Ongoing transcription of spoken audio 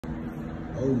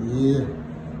Oh yeah.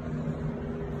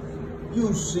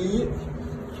 You see it.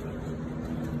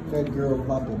 That girl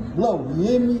about to blow, you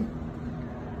hear me?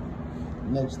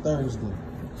 Next Thursday.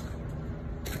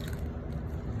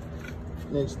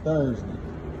 Next Thursday.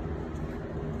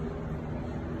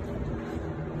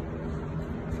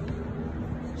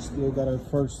 Still got her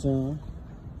first son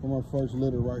from her first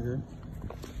litter right here.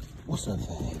 What's up,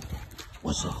 man?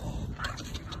 What's up?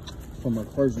 From her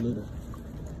first litter.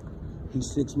 He's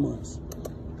 6 months.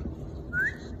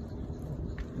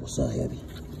 What's up, Heavy?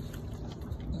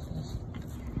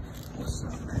 What's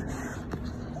up, man?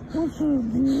 What's up,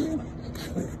 man?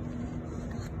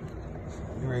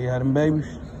 You ready to have them babies?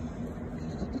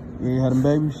 You ready to have them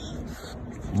babies?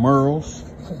 Merles.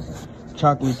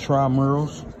 Chocolate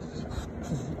Merles.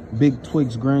 Big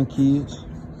Twix grandkids.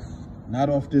 Not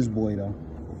off this boy, though.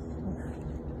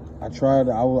 I tried,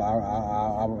 I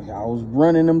was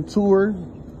running them tours.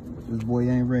 This boy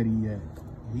ain't ready yet.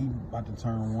 He about to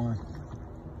turn 1.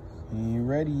 He ain't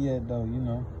ready yet though, you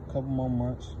know. A couple more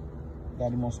months.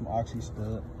 Got him on some oxy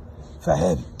stud. Fat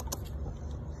Heavy.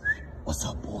 What's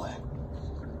up, boy?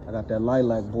 I got that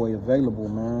lilac boy available,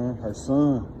 man. Her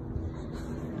son.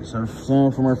 It's her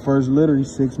son from her first litter.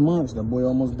 He's 6 months. That boy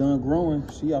almost done growing.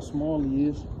 See how small he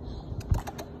is.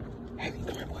 Heavy,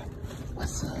 come here, boy.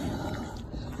 What's up?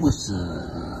 What's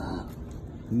up?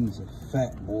 He's a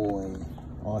fat boy.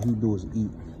 All he do is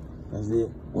eat. That's it.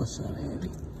 What's up, Heavy?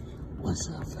 What's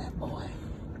up, fat boy?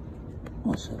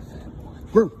 What's up, fat boy?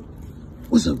 Girl.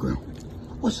 What's up, girl?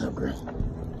 What's up, girl?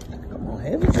 Come on,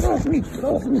 Heavy. Get off me. Get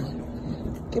off me.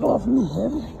 Get off me,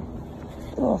 Heavy.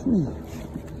 Get off me.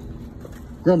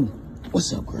 Grandma.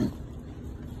 What's up, girl?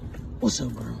 What's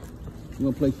up, girl? You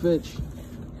wanna play fetch?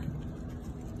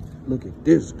 Look at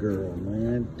this girl,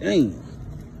 man. Damn.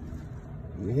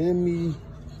 You hear me?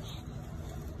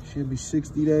 She'll be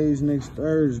 60 days next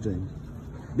Thursday.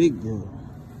 Big girl.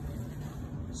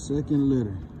 Second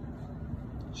litter.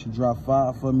 She dropped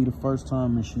 5 for me the first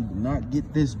time and she did not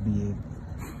get this big.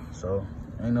 So,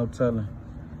 ain't no telling.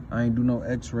 I ain't do no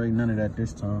x-ray, none of that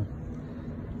this time.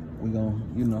 We gonna,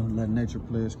 you know, let nature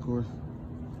play its course.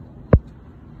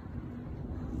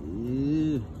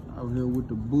 Yeah, out here with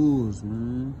the bulls,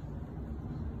 man.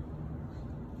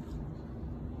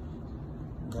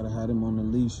 Gotta have them on the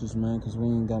leashes, man, because we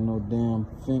ain't got no damn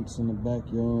fence in the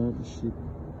backyard. This shit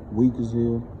weak as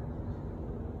hell.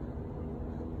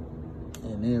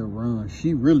 And they'll run.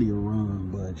 She really a run,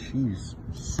 but she's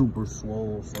super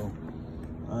swole, so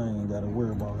I ain't gotta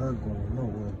worry about her going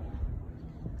nowhere.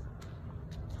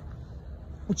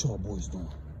 What y'all boys doing?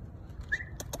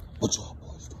 What y'all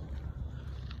boys doing?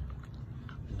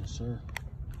 Yes, sir.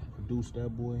 Produced that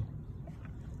boy.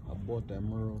 I bought that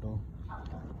Merle, though.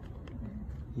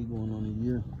 He going on a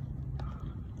year.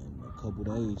 In a couple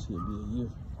days, he'll be a year.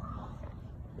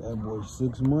 That boy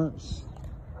 6 months.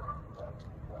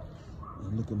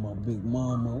 And look at my big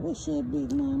mama. What's up,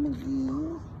 big mama?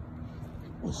 Yeah.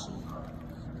 What's up?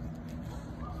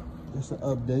 It's an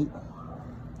update.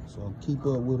 So keep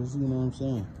up with us, you know what I'm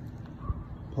saying?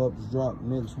 Pups drop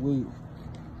next week.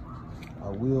 I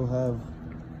will have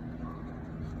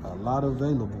a lot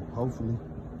available, hopefully.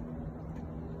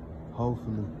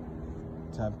 Hopefully.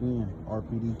 Tap in,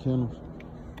 RPD Kennels,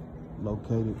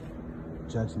 located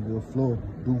Jacksonville, Florida,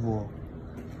 Duval.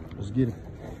 Let's get it.